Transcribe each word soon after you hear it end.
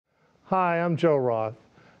Hi, I'm Joe Roth.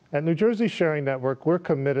 At New Jersey Sharing Network, we're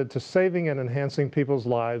committed to saving and enhancing people's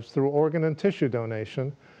lives through organ and tissue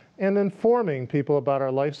donation and informing people about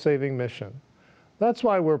our life-saving mission. That's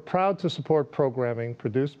why we're proud to support programming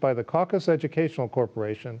produced by the Caucus Educational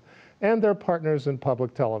Corporation and their partners in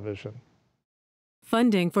public television.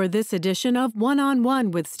 Funding for this edition of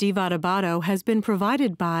One-on-One with Steve Adubato has been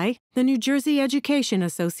provided by the New Jersey Education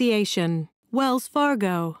Association, Wells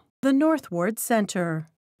Fargo, the North Ward Center,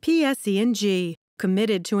 PSE&G,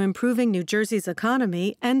 committed to improving New Jersey's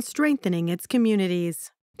economy and strengthening its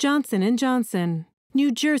communities, Johnson & Johnson,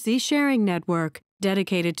 New Jersey Sharing Network,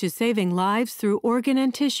 dedicated to saving lives through organ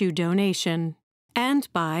and tissue donation, and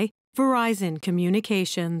by Verizon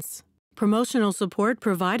Communications. Promotional support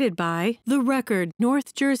provided by The Record,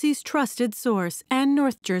 North Jersey's trusted source, and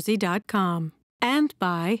NorthJersey.com, and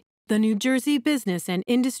by the New Jersey Business and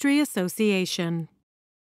Industry Association.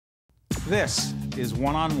 This is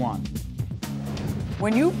One-on-One.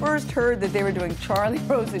 When you first heard that they were doing Charlie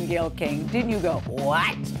Rose and Gayle King, didn't you go,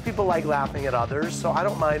 what? People like laughing at others, so I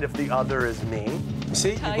don't mind if the other is me.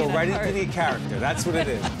 See, you go right into the character. That's what it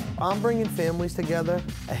is. I'm bringing families together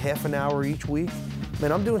a half an hour each week.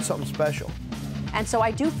 Man, I'm doing something special. And so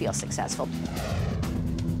I do feel successful.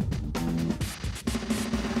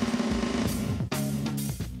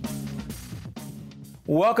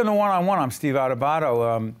 Welcome to One-on-One. I'm Steve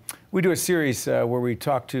Adubato. We do a series where we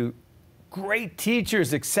talk to great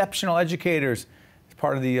teachers, exceptional educators. It's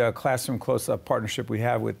part of the Classroom Close-Up partnership we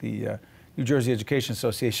have with the New Jersey Education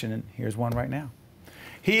Association, and here's one right now.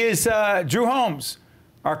 He is Drew Holmes,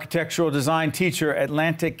 Architectural Design Teacher,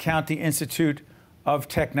 Atlantic County Institute of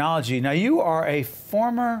Technology. Now, you are a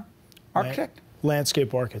former architect?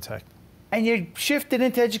 Landscape architect. And you shifted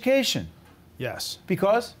into education? Yes.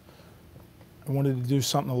 Because? I wanted to do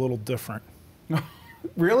something a little different.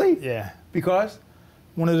 Really? Yeah. Because?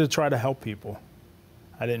 Wanted to try to help people.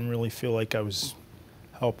 I didn't really feel like I was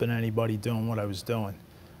helping anybody doing what I was doing.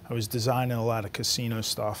 I was designing a lot of casino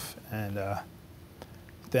stuff, and at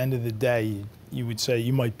the end of the day, you would say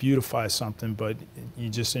you might beautify something, but you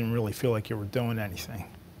just didn't really feel like you were doing anything.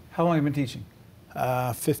 How long have you been teaching?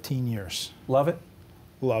 15 years. Love it?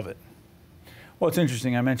 Love it. Well, it's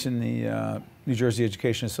interesting. I mentioned the New Jersey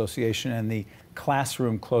Education Association and the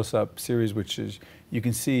Classroom Close-Up series, which is you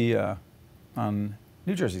can see on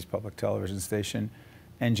New Jersey's public television station,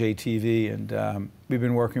 NJTV, and we've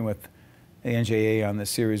been working with the NJA on this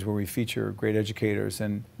series where we feature great educators.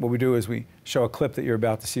 And what we do is we show a clip that you're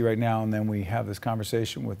about to see right now, and then we have this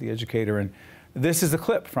conversation with the educator. And this is a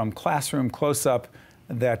clip from Classroom Close-Up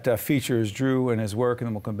that features Drew and his work, and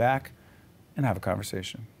then we'll come back and have a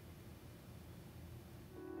conversation.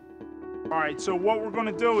 All right, so what we're going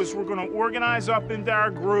to do is we're going to organize up into our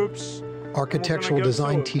groups. Architectural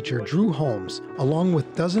Design Teacher Drew Holmes, along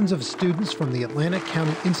with dozens of students from the Atlantic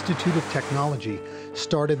County Institute of Technology,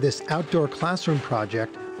 started this outdoor classroom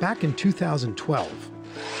project back in 2012.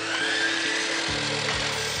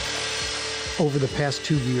 Over the past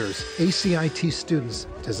 2 years, ACIT students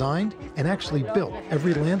designed and actually built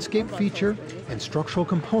every landscape feature and structural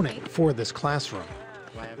component for this classroom.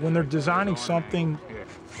 When they're designing something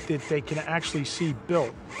that they can actually see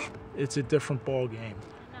built, it's a different ball game.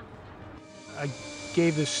 I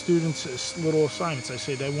gave the students little assignments. I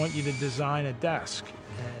said, I want you to design a desk.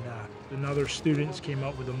 And another students came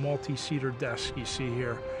up with a multi-seater desk you see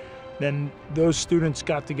here. Then those students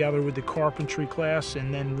got together with the carpentry class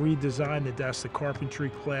and then redesigned the desk. The carpentry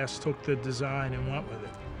class took the design and went with it.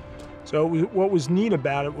 So what was neat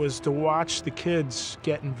about it was to watch the kids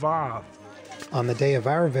get involved. On the day of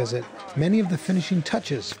our visit, many of the finishing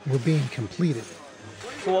touches were being completed.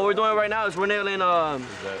 So what we're doing right now is we're nailing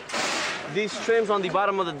these trims on the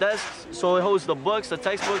bottom of the desk, so it holds the books, the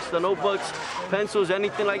textbooks, the notebooks, pencils,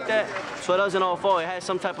 anything like that, so it doesn't all fall. It has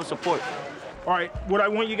some type of support. All right, what I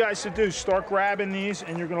want you guys to do is start grabbing these,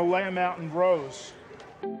 and you're going to lay them out in rows.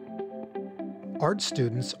 Art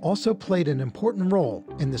students also played an important role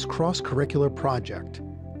in this cross-curricular project.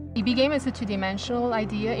 It began as a two-dimensional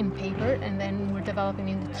idea in paper, and then we're developing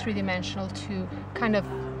into three-dimensional to kind of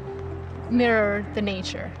mirror the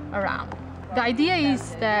nature around. The idea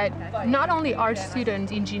is that not only art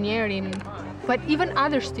students, engineering, but even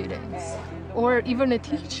other students, or even a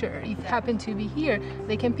teacher, if happen to be here,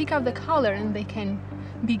 they can pick up the color and they can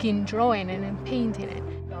begin drawing and then painting it.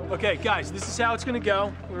 Okay, guys, this is how it's going to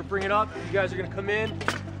go. We're going to bring it up. You guys are going to come in.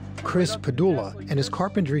 Chris Padula and his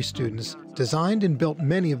carpentry students designed and built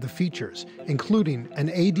many of the features, including an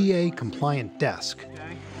ADA-compliant desk.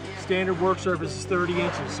 Okay. Standard work surface is 30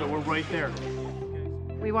 inches, so we're right there.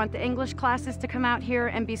 We want the English classes to come out here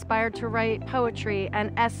and be inspired to write poetry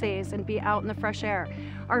and essays and be out in the fresh air.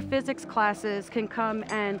 Our physics classes can come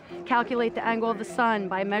and calculate the angle of the sun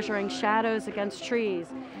by measuring shadows against trees.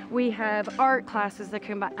 We have art classes that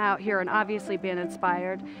come out here and obviously being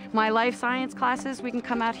inspired. My life science classes, we can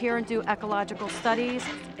come out here and do ecological studies.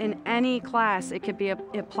 In any class, it could be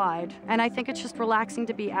applied. And I think it's just relaxing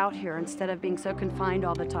to be out here instead of being so confined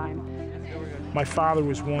all the time. My father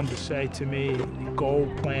was one to say to me, goal,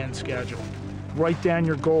 plan, schedule. Write down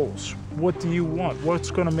your goals. What do you want? What's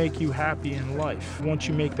going to make you happy in life? Once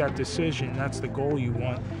you make that decision, that's the goal you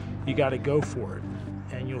want, you got to go for it.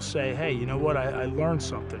 And you'll say, hey, you know what, I learned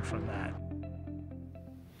something from that.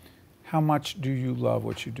 How much do you love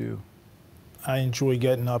what you do? I enjoy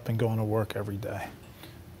getting up and going to work every day.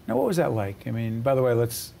 Now, what was that like? I mean, by the way,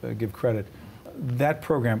 let's give credit. That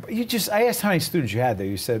program, I asked how many students you had there.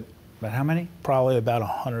 You said, about how many? Probably about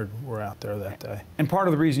 100 were out there that day. And part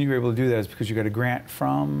of the reason you were able to do that is because you got a grant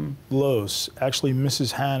from? Lowe's. Actually,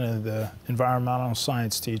 Mrs. Hannah, the environmental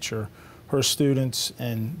science teacher, her students,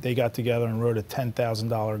 and they got together and wrote a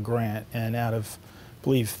 $10,000 grant. And out of, I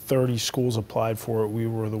believe, 30 schools applied for it, we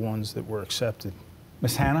were the ones that were accepted.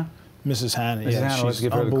 Miss Hannah? Mrs. Hannah, Mrs. yeah. Hannah, let's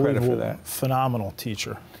give her the credit for that. Phenomenal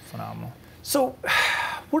teacher, phenomenal. So,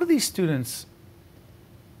 what are these students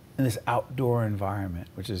in this outdoor environment,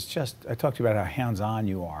 which is just, I talked to you about how hands-on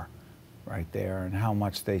you are right there and how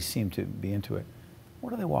much they seem to be into it.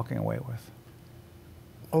 What are they walking away with?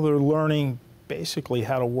 Well, they're learning basically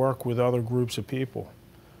how to work with other groups of people.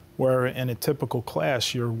 Where in a typical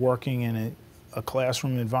class, you're working in a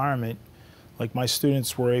classroom environment, like my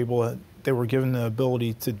students were able to, they were given the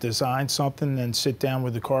ability to design something and sit down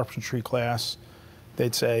with the carpentry class.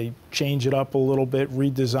 They'd say, change it up a little bit,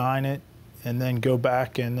 redesign it, and then go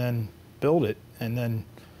back and then build it and then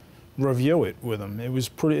review it with them. It was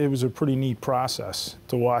a pretty neat process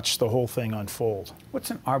to watch the whole thing unfold. What's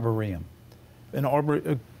an arboretum?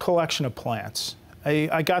 A collection of plants.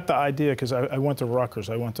 I got the idea because I went to Rutgers.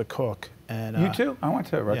 I went to Cook. And, you too? I went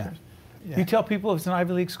to Rutgers. Yeah. You tell people it's an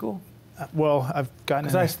Ivy League school? Well, I've gotten...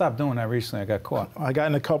 Because I stopped doing that recently. I got caught. I got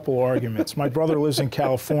in a couple arguments. My brother lives in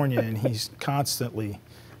California, and he's constantly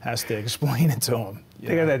has to explain it to him.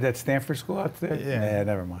 They got that Stanford school out there? Yeah.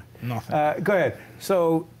 Never mind. Nothing. Go ahead.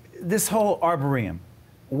 So this whole arboretum,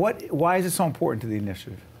 why is it so important to the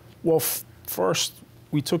initiative? Well, first,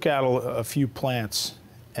 we took out a few plants,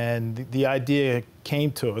 and the idea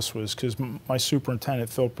came to us was because my superintendent,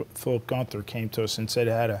 Philip Gunther, came to us and said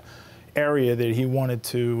he had an area that he wanted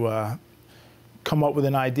to come up with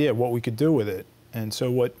an idea of what we could do with it. And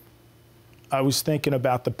so I was thinking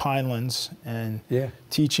about the pinelands and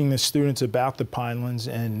teaching the students about the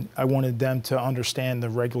pinelands, and I wanted them to understand the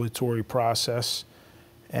regulatory process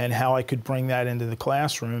and how I could bring that into the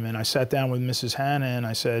classroom. And I sat down with Mrs. Hannah and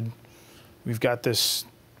I said, we've got this,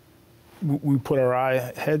 we put our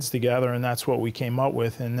heads together and that's what we came up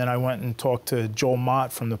with. And then I went and talked to Joel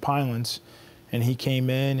Mott from the Pinelands, and he came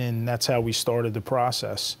in, and that's how we started the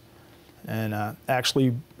process. And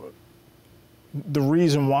actually, the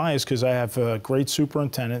reason why is because I have a great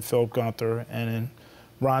superintendent, Philip Gunther, and then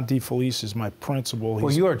Ron DeFelice is my principal.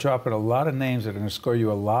 Well, you are dropping a lot of names that are going to score you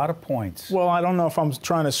a lot of points. Well, I don't know if I'm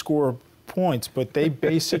trying to score points, but they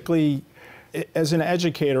basically, as an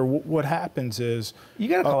educator, what happens is... You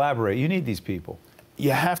got to collaborate. You need these people.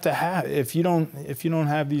 You have to have. If you don't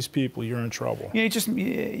have these people, you're in trouble. I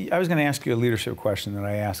was going to ask you a leadership question that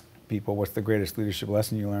I ask people. What's the greatest leadership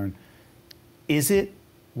lesson you learned? Is it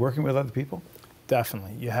working with other people?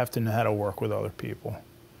 Definitely. You have to know how to work with other people.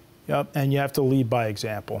 Yep. And you have to lead by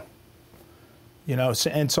example. You know,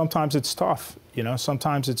 and sometimes it's tough. You know,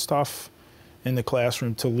 sometimes it's tough in the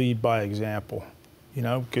classroom to lead by example. You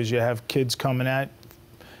know, because you have kids coming at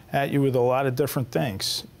you with a lot of different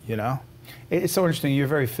things. You know. It's so interesting. You're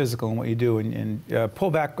very physical in what you do. And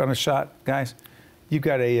pull back on a shot, guys. You've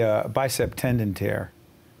got a bicep tendon tear,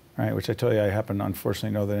 right? Which I tell you, I happen to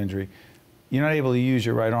unfortunately know that injury. You're not able to use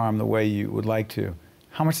your right arm the way you would like to.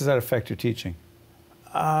 How much does that affect your teaching?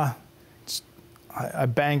 I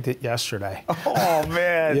banged it yesterday. Oh,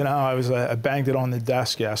 man. You know, I banged it on the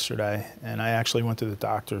desk yesterday, and I actually went to the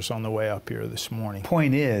doctor's on the way up here this morning.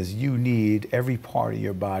 Point is, you need every part of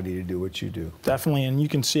your body to do what you do. Definitely, and you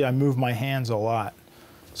can see I move my hands a lot.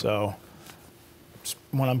 So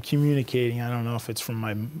when I'm communicating, I don't know if it's from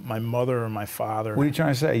my mother or my father. What are you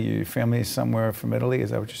trying to say? Your family is somewhere from Italy?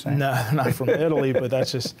 Is that what you're saying? No, not from Italy, but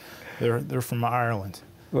that's just, they're from Ireland.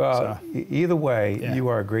 Well, so, either way, you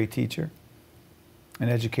are a great teacher, an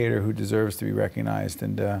educator who deserves to be recognized,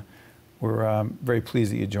 and we're very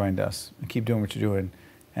pleased that you joined us. And keep doing what you're doing,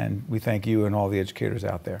 and we thank you and all the educators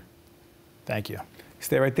out there. Thank you.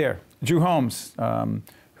 Stay right there. Drew Holmes,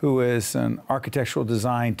 who is an architectural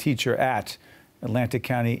design teacher at Atlantic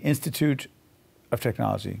County Institute of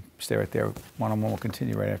Technology. Stay right there. One-on-one will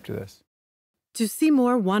continue right after this. To see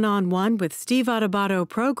more one-on-one with Steve Adubato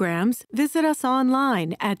programs, visit us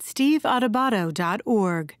online at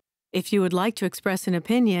steveadubato.org. If you would like to express an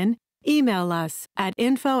opinion, email us at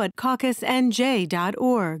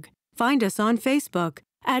info@caucusnj.org. Find us on Facebook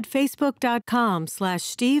at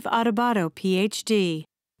facebook.com/Steve Adubato PhD,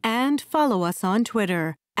 and follow us on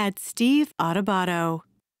Twitter at Steve Adubato.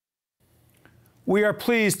 We are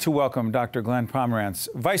pleased to welcome Dr. Glenn Pomerantz,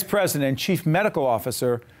 Vice President and Chief Medical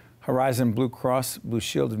Officer, Horizon Blue Cross Blue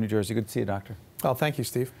Shield of New Jersey. Good to see you, Doctor. Well, thank you,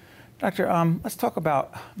 Steve. Doctor, let's talk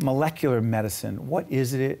about molecular medicine. What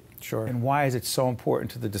is it? Sure. And why is it so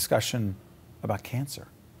important to the discussion about cancer?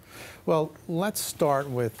 Well, let's start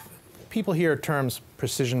with, people hear terms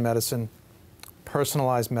precision medicine,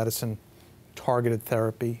 personalized medicine, targeted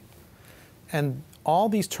therapy, and all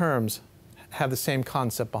these terms have the same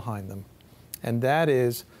concept behind them, and that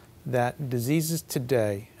is that diseases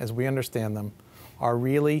today, as we understand them, are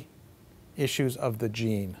really issues of the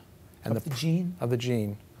gene. And the gene? Of the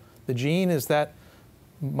gene. The gene is that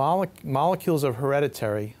molecules of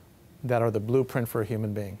hereditary that are the blueprint for a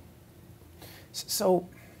human being. So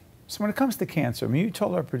when it comes to cancer, I mean, you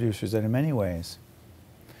told our producers that in many ways,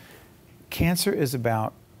 cancer is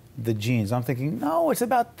about the genes. I'm thinking, no, it's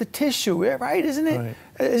about the tissue, right? Isn't it? Right.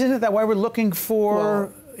 Isn't it that why we're looking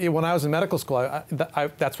for? Well, when I was in medical school,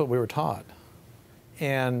 that's what we were taught,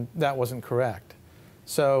 and that wasn't correct.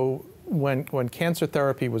 So when cancer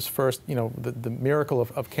therapy was first, you know, the miracle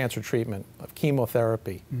of cancer treatment, of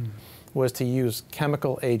chemotherapy, was to use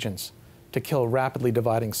chemical agents to kill rapidly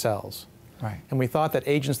dividing cells. Right. And we thought that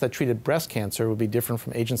agents that treated breast cancer would be different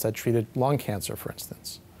from agents that treated lung cancer, for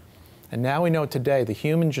instance. And now we know today the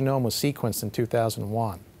human genome was sequenced in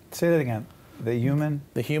 2001. Say that again. The human?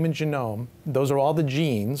 The human genome, those are all the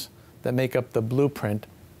genes that make up the blueprint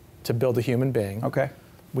to build a human being. Okay.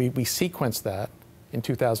 We sequenced that in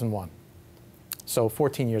 2001, so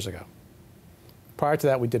 14 years ago. Prior to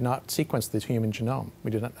that, we did not sequence the human genome.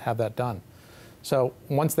 We did not have that done. So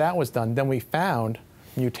once that was done, then we found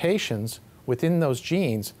mutations within those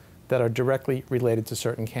genes that are directly related to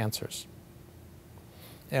certain cancers.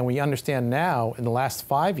 And we understand now, in the last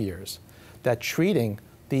 5 years, that treating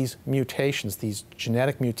these mutations, these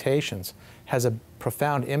genetic mutations, has a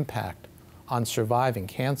profound impact on surviving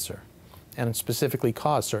cancer and specifically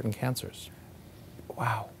cause certain cancers.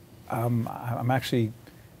 Wow. I'm actually,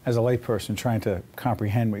 as a layperson, trying to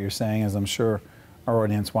comprehend what you're saying, as I'm sure our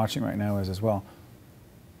audience watching right now is as well.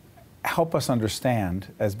 Help us understand,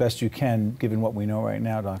 as best you can, given what we know right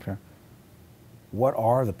now, Doctor, what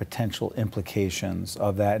are the potential implications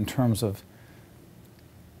of that in terms of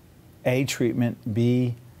A, treatment,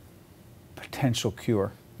 B, potential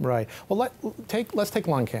cure? Right. Well, let's take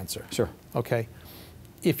lung cancer. Sure. Okay.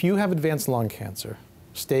 If you have advanced lung cancer,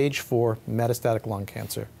 stage 4 metastatic lung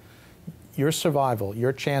cancer, your survival,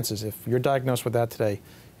 your chances, if you're diagnosed with that today,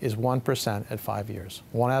 is 1% at 5 years.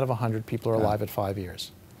 1 out of 100 people are alive at 5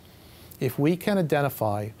 years. If we can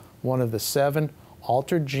identify one of the 7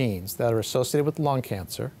 altered genes that are associated with lung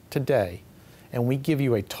cancer today, and we give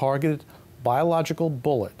you a targeted biological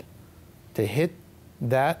bullet to hit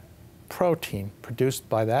that protein produced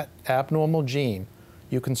by that abnormal gene,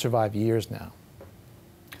 you can survive years now.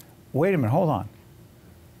 Wait a minute, hold on.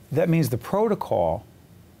 That means the protocol,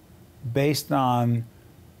 based on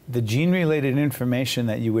the gene-related information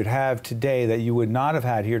that you would have today that you would not have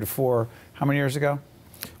had heretofore, how many years ago?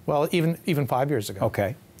 Well, even 5 years ago.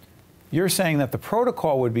 Okay. You're saying that the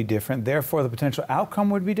protocol would be different, therefore the potential outcome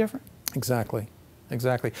would be different? Exactly.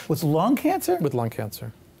 Exactly. With lung cancer? With lung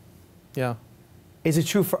cancer. Yeah. Is it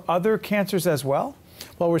true for other cancers as well?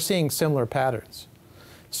 Well, we're seeing similar patterns.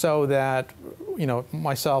 So that, you know,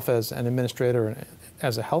 myself as an administrator and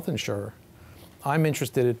as a health insurer, I'm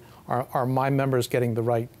interested in, are my members getting the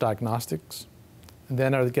right diagnostics? And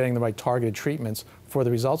then are they getting the right targeted treatments for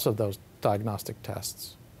the results of those diagnostic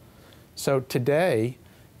tests? So today,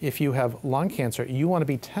 if you have lung cancer, you want to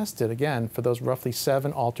be tested again for those roughly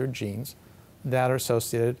 7 altered genes that are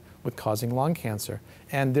associated with causing lung cancer.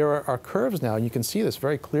 And there are curves now, and you can see this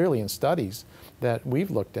very clearly in studies that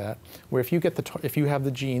we've looked at, where if you have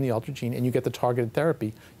the gene, the altered gene, and you get the targeted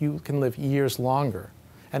therapy, you can live years longer.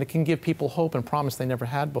 And it can give people hope and promise they never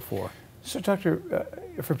had before. So, Doctor,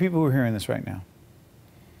 for people who are hearing this right now,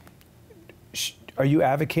 are you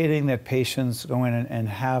advocating that patients go in and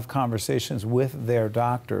have conversations with their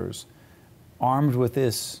doctors armed with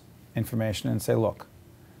this information and say, look,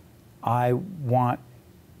 I want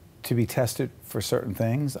to be tested for certain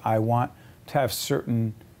things. I want to have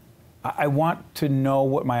certain, I want to know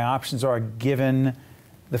what my options are given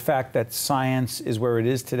the fact that science is where it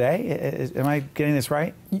is today. Am I getting this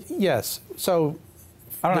right? Yes. So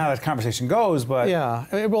I don't know how that conversation goes, but yeah,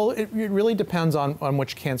 well, it really depends on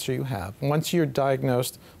which cancer you have. Once you're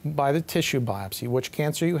diagnosed by the tissue biopsy, which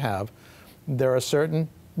cancer you have, there are certain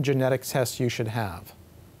genetic tests you should have.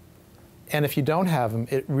 And if you don't have them,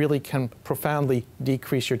 it really can profoundly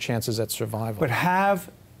decrease your chances at survival. But have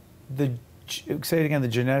the, say it again, the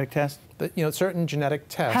genetic test? Certain genetic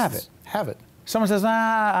tests. Have it. Someone says,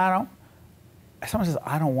 I don't. Someone says,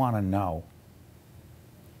 I don't want to know.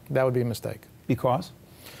 That would be a mistake. Because?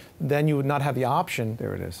 Then you would not have the option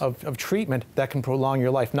there it is. Of treatment that can prolong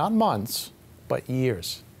your life, not months, but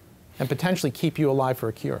years, and potentially keep you alive for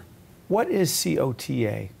a cure. What is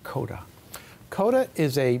COTA, COTA? COTA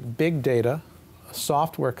is a big data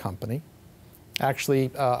software company,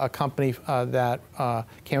 actually a company that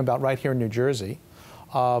came about right here in New Jersey,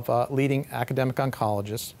 of leading academic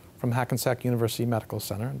oncologists from Hackensack University Medical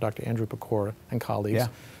Center, Dr. Andrew Pecora and colleagues,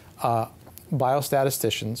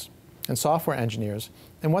 biostatisticians, and software engineers.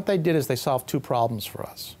 And what they did is they solved two problems for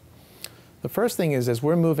us. The first thing is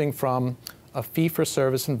we're moving from a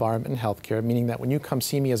fee-for-service environment in healthcare, meaning that when you come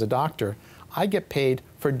see me as a doctor, I get paid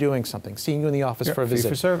for doing something, seeing you in the office for a visit,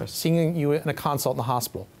 fee-for-service. seeing you in a consult in the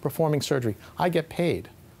hospital, performing surgery. I get paid.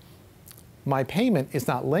 My payment is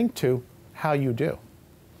not linked to how you do.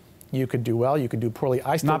 You could do well, you could do poorly.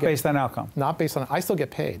 I still not based on outcome. Not based on, I still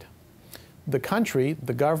get paid. The country,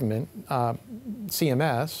 the government,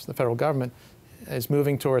 CMS, the federal government, is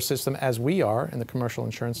moving to a system, as we are in the commercial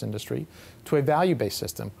insurance industry, to a value-based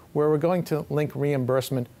system where we're going to link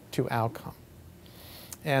reimbursement to outcome.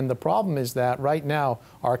 And the problem is that right now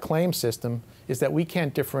our claim system is that we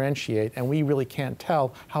can't differentiate and we really can't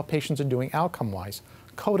tell how patients are doing outcome-wise.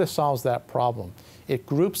 COTA solves that problem. It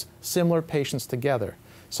groups similar patients together.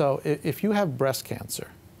 So if you have breast cancer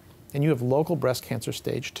and you have local breast cancer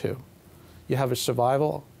stage 2, you have a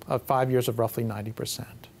survival of 5 years of roughly 90%.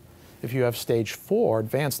 If you have stage 4,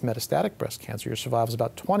 advanced metastatic breast cancer, your survival is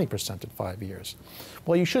about 20% at 5 years.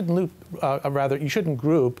 Well, you shouldn't you shouldn't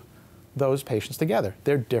group those patients together.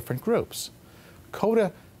 They're different groups.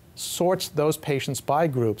 COTA sorts those patients by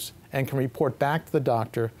groups and can report back to the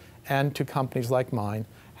doctor and to companies like mine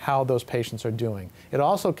how those patients are doing. It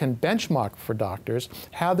also can benchmark for doctors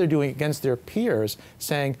how they're doing against their peers,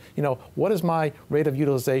 saying, what is my rate of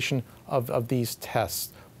utilization of these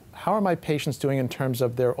tests? How are my patients doing in terms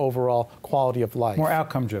of their overall quality of life? More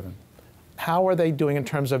outcome driven. How are they doing in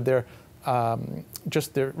terms of their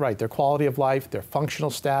their quality of life, their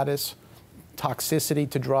functional status, toxicity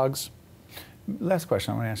to drugs? Last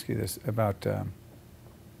question, I want to ask you this about,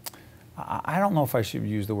 I don't know if I should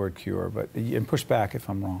use the word cure, but and push back if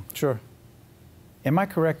I'm wrong. Sure. Am I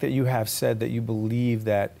correct that you have said that you believe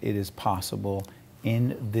that it is possible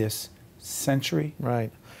in this century?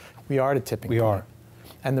 Right. We are at a tipping point. We are.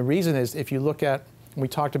 And the reason is, if you look at, we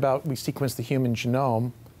sequenced the human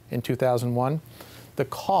genome in 2001, the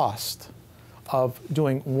cost of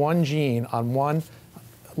doing one gene on one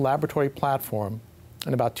laboratory platform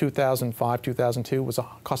in about 2005, 2002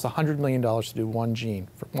 cost $100 million to do one gene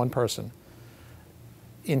for one person.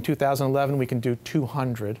 In 2011, we can do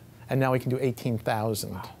 200, and now we can do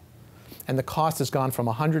 18,000. Wow. And the cost has gone from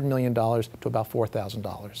 $100 million to about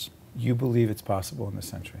 $4,000. You believe it's possible in this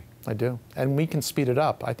century? I do. And we can speed it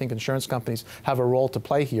up. I think insurance companies have a role to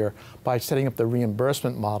play here by setting up the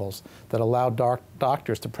reimbursement models that allow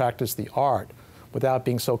doctors to practice the art without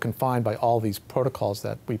being so confined by all these protocols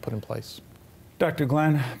that we put in place. Dr.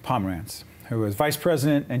 Glenn Pomerantz, who is Vice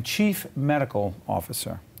President and Chief Medical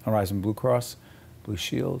Officer, Horizon Blue Cross Blue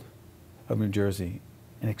Shield of New Jersey.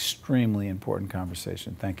 An extremely important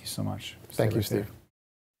conversation. Thank you so much. Thank you, Steve.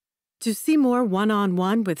 To see more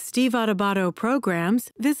one-on-one with Steve Adubato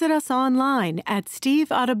programs, visit us online at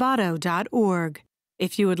steveadubato.org.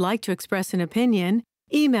 If you would like to express an opinion,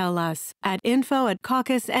 email us at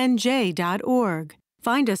info@caucusnj.org.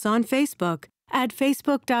 Find us on Facebook at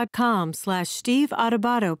facebook.com/Steve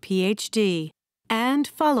Adubato PhD, and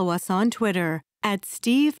follow us on Twitter at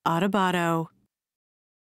Steve Adubato.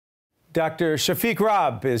 Dr. Shafiq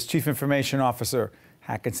Rab is Chief Information Officer,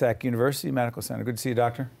 Hackensack University Medical Center. Good to see you,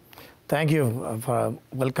 Doctor. Thank you for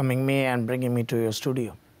welcoming me and bringing me to your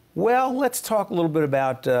studio. Well, let's talk a little bit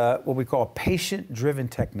about what we call patient-driven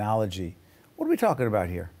technology. What are we talking about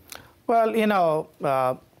here? Well,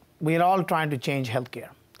 we're all trying to change healthcare.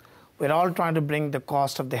 We're all trying to bring the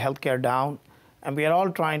cost of the healthcare down, and we are all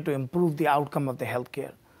trying to improve the outcome of the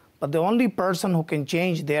healthcare. But the only person who can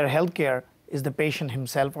change their healthcare is the patient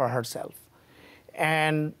himself or herself.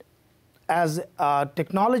 And as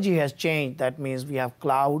technology has changed, that means we have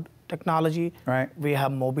cloud technology, right. we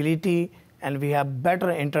have mobility, and we have better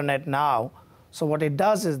internet now. So what it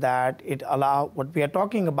does is that what we are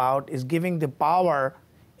talking about is giving the power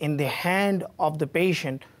in the hand of the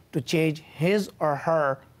patient to change his or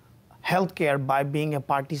her healthcare by being a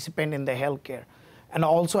participant in the healthcare, and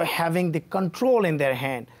also having the control in their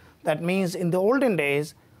hand. That means in the olden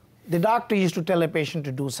days, the doctor used to tell a patient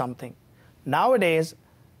to do something. Nowadays,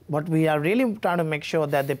 what we are really trying to make sure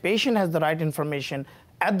that the patient has the right information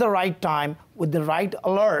at the right time with the right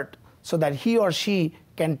alert so that he or she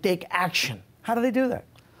can take action. How do they do that?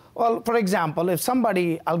 Well, for example, if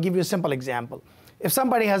somebody, I'll give you a simple example. If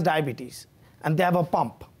somebody has diabetes and they have a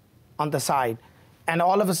pump on the side, and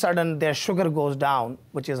all of a sudden their sugar goes down,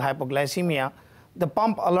 which is hypoglycemia, the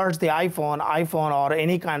pump alerts the iPhone or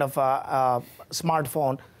any kind of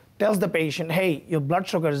smartphone, tells the patient, hey, your blood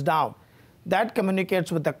sugar is down. That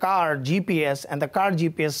communicates with the car GPS, and the car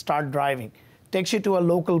GPS start driving. Takes you to a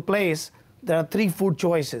local place. There are 3 food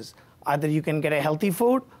choices. Either you can get a healthy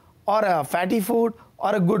food, or a fatty food,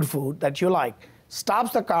 or a good food that you like.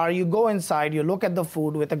 Stops the car, you go inside, you look at the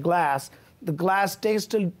food with a glass. The glass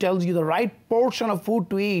tells you the right portion of food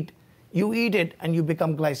to eat. You eat it, and you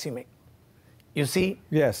become glycemic. You see?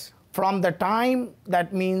 Yes. From the time,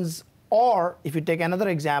 that means, or if you take another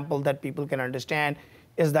example that people can understand,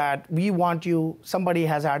 is that somebody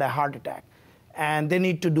has had a heart attack, and they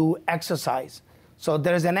need to do exercise. So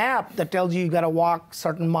there's an app that tells you gotta walk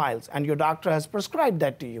certain miles, and your doctor has prescribed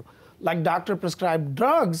that to you. Like doctor prescribed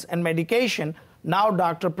drugs and medication, now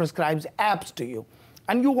doctor prescribes apps to you.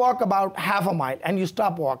 And you walk about half a mile, and you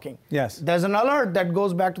stop walking. Yes. There's an alert that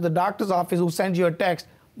goes back to the doctor's office who sends you a text,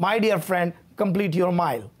 my dear friend, complete your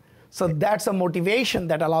mile. So that's a motivation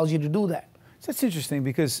that allows you to do that. So that's interesting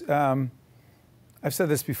because I've said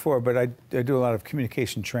this before, but I do a lot of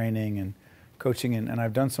communication training and coaching, and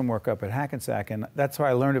I've done some work up at Hackensack, and that's where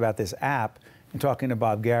I learned about this app and talking to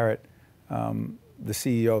Bob Garrett, the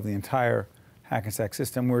CEO of the entire Hackensack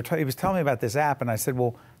system. He was telling me about this app, and I said,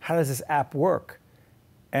 well, how does this app work?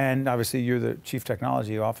 And obviously you're the chief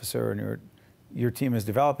technology officer, and your team is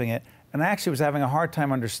developing it, and I actually was having a hard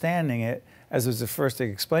time understanding it, as it was the first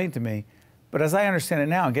thing explained to me. But as I understand it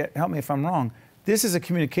now, help me if I'm wrong, this is a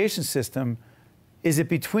communication system. Is it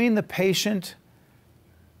between the patient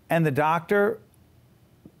and the doctor,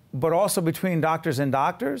 but also between doctors and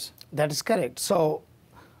doctors? That is correct. So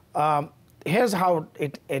here's how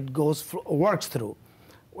it works through.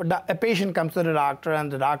 A patient comes to the doctor,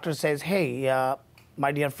 and the doctor says, hey,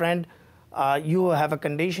 my dear friend, you have a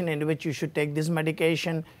condition in which you should take this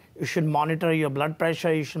medication. You should monitor your blood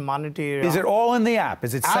pressure. You should monitor your... Is it all in the app?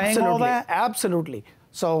 Is it saying all that? Absolutely.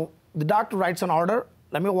 So the doctor writes an order.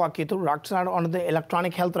 Let me walk you through. Doctor writes on the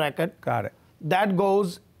electronic health record. Got it. That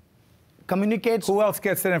communicates... Who else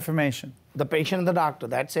gets that information? The patient and the doctor.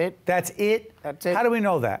 That's it. That's it? That's it. How do we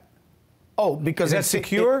know that? Oh, because it's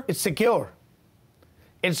secure? It's secure.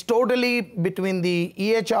 It's totally between the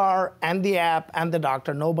EHR and the app and the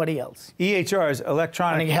doctor, nobody else. EHR is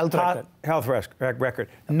electronic health record.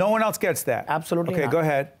 No one else gets that. Absolutely Okay, not. go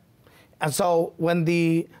ahead. And so when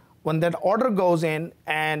that order goes in,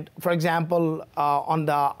 and for example, on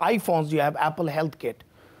the iPhones, you have Apple Health Kit,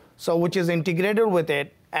 so which is integrated with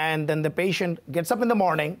it, and then the patient gets up in the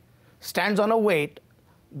morning, stands on a weight,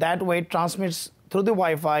 that weight transmits through the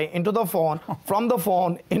Wi-Fi into the phone, from the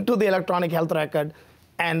phone into the electronic health record,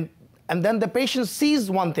 and then the patient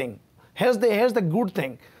sees one thing. Here's the good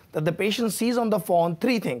thing, that the patient sees on the phone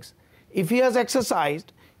 3 things. If he has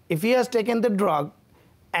exercised, if he has taken the drug,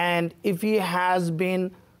 and if he has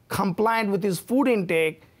been compliant with his food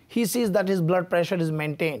intake, he sees that his blood pressure is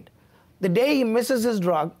maintained. The day he misses his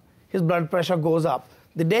drug, his blood pressure goes up.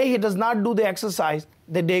 The day he does not do the exercise,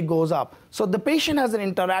 the day goes up. So the patient has an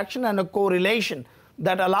interaction and a correlation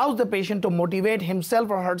that allows the patient to motivate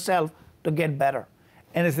himself or herself to get better.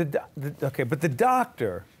 And okay, but the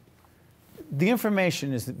doctor, the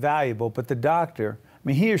information is valuable, but the doctor, I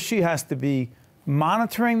mean, he or she has to be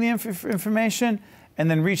monitoring the information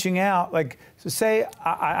and then reaching out. Like, so say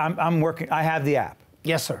I'm working, I have the app.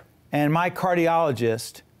 Yes, sir. And my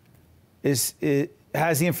cardiologist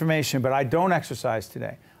has the information, but I don't exercise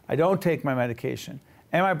today. I don't take my medication,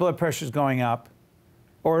 and my blood pressure is going up,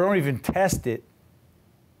 or I don't even test it.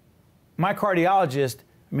 My cardiologist,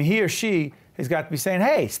 I mean, he or she has got to be saying,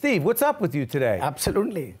 hey, Steve, what's up with you today?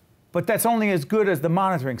 Absolutely. But that's only as good as the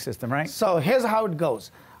monitoring system, right? So here's how it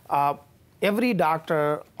goes. Every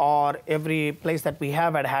doctor or every place that we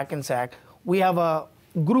have at Hackensack, we have a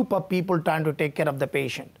group of people trying to take care of the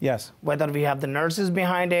patient. Yes. Whether we have the nurses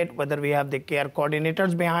behind it, whether we have the care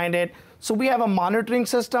coordinators behind it. So we have a monitoring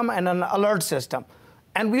system and an alert system.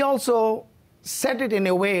 And we also set it in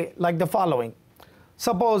a way like the following.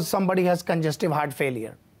 Suppose somebody has congestive heart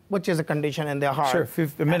failure, which is a condition in their heart. Sure,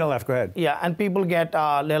 a minute left, go ahead. Yeah, and people get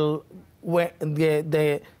a little,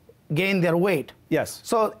 they gain their weight. Yes.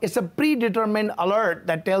 So it's a predetermined alert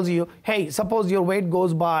that tells you, hey, suppose your weight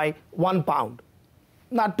goes by 1 pound.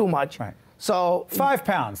 Not too much. Right. So 5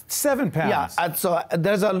 pounds, 7 pounds. Yeah, and so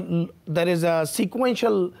there is a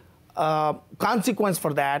sequential consequence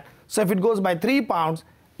for that. So if it goes by 3 pounds,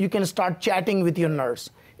 you can start chatting with your nurse.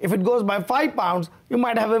 If it goes by 5 pounds, you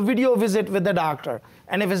might have a video visit with the doctor.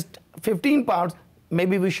 And if it's 15 pounds,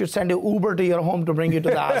 maybe we should send an Uber to your home to bring you to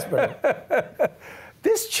the hospital.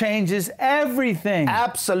 This changes everything.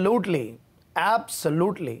 Absolutely.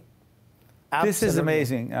 Absolutely. This is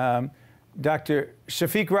amazing. Dr.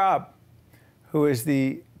 Shafiq Rab, who is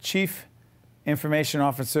the Chief Information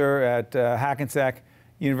Officer at Hackensack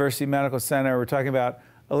University Medical Center. We're talking about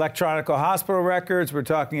electronic hospital records. We're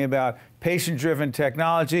talking about patient-driven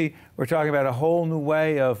technology. We're talking about a whole new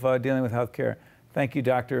way of dealing with healthcare. Thank you,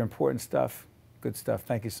 Doctor. Important stuff. Good stuff.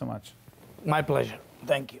 Thank you so much. My pleasure.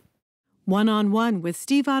 Thank you. One-on-One with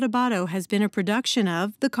Steve Adubato has been a production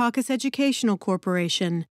of the Caucus Educational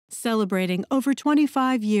Corporation, celebrating over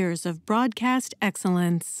 25 years of broadcast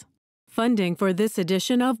excellence. Funding for this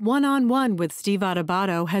edition of One-on-One with Steve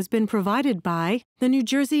Adubato has been provided by the New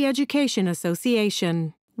Jersey Education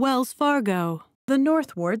Association, Wells Fargo, the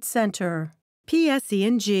Northward Center,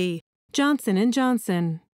 PSE&G, Johnson &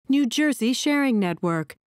 Johnson, New Jersey Sharing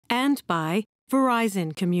Network, and by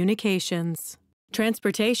Verizon Communications.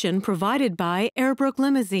 Transportation provided by Airbrook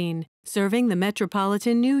Limousine, serving the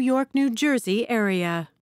metropolitan New York, New Jersey area.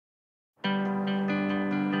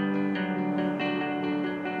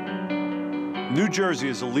 New Jersey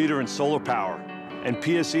is a leader in solar power, and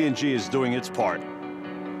PSE&G is doing its part.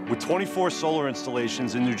 With 24 solar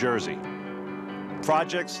installations in New Jersey,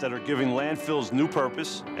 projects that are giving landfills new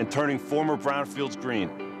purpose and turning former brownfields green.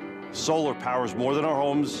 Solar powers more than our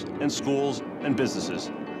homes and schools and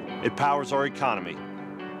businesses. It powers our economy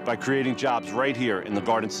by creating jobs right here in the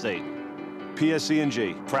Garden State.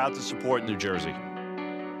 PSE&G, proud to support New Jersey.